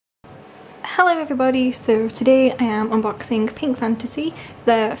Hello everybody, so today I am unboxing Pink Fantasy,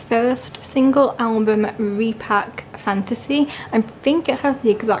 their first single album repack Fantasy. I think it has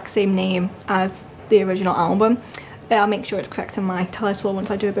the exact same name as the original album. I'll make sure it's correct in my title once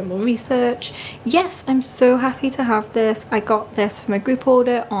I do a bit more research. Yes, I'm so happy to have this. I got this from a group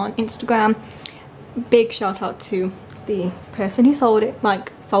order on Instagram. Big shout out to the person who sold it,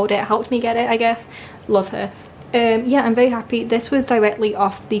 helped me get it, I guess. Love her. Yeah, I'm very happy. This was directly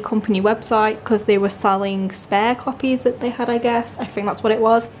off the company website because they were selling spare copies that they had, I guess. I think that's what it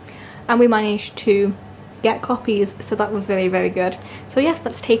was. And we managed to get copies, so that was very, very good. So yes,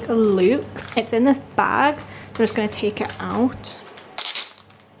 let's take a look. It's in this bag. I'm just going to take it out.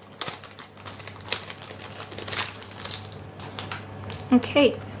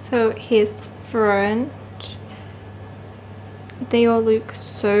 Okay, so here's the front. They all look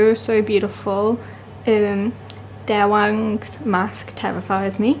so, so beautiful. Dewang's mask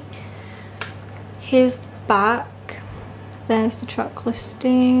terrifies me. Here's the back. There's the track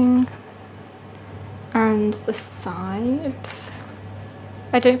listing. And the sides.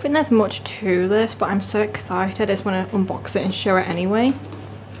 I don't think there's much to this, but I'm so excited. I just want to unbox it and show it anyway.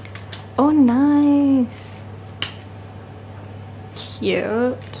 Oh, nice.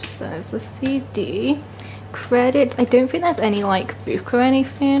 Cute. There's the CD. Credits. I don't think there's any like book or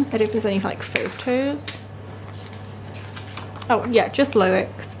anything. I don't think there's any like photos. Oh yeah, just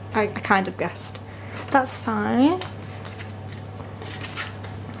lyrics. I kind of guessed. That's fine.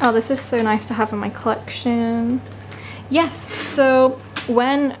 Oh, this is so nice to have in my collection. Yes, so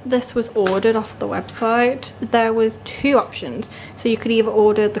when this was ordered off the website, there was two options. So you could either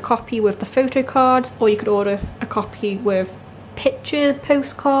order the copy with the photo cards, or you could order a copy with picture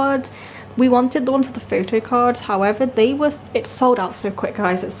postcards. We wanted the ones with the photo cards, however it sold out so quick,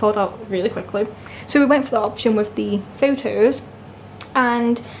 guys. It sold out really quickly, so we went for the option with the photos,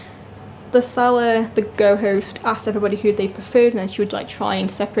 and the seller, the Go host, asked everybody who they preferred, and then she would like try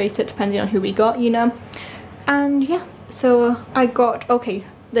and separate it depending on who we got, you know. And yeah, so I got, okay,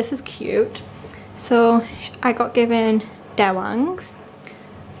 this is cute. So I got given Dewang's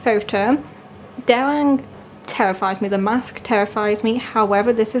photo. Dewang terrifies me, the mask terrifies me,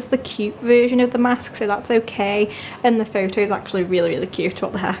 however this is the cute version of the mask, so that's okay, and the photo is actually really, really cute.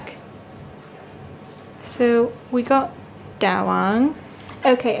 What the heck. So we got Dewang.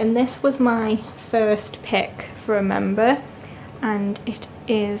 Okay, and this was my first pick for a member, and it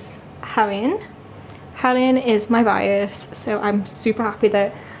is Hallin. Hallin is my bias, so I'm super happy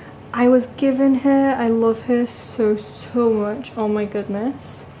that I was given her. I love her so, so much. Oh my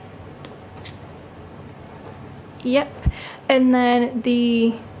goodness. Yep. And then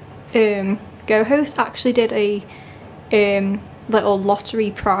the Go host actually did a little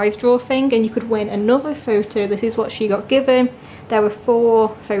lottery prize draw thing, and you could win another photo. This is what she got given. There were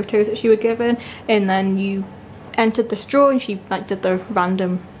 4 photos that she was given, and then you entered this draw, and she like did the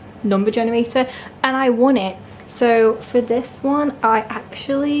random number generator, and I won it. So for this one I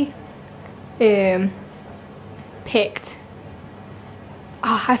actually picked,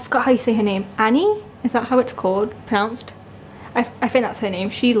 oh, I forgot how you say her name. Annie? Is that how it's called? Pronounced? I think that's her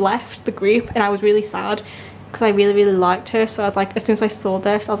name. She left the group, and I was really sad because I really, really liked her. So I was like, as soon as I saw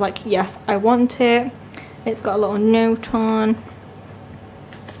this, I was like, yes, I want it. It's got a little note on.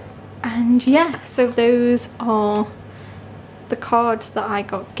 And yeah, so those are the cards that I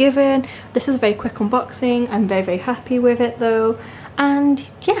got given. This is a very quick unboxing. I'm very, very happy with it though. And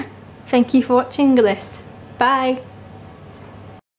yeah, thank you for watching this. Bye.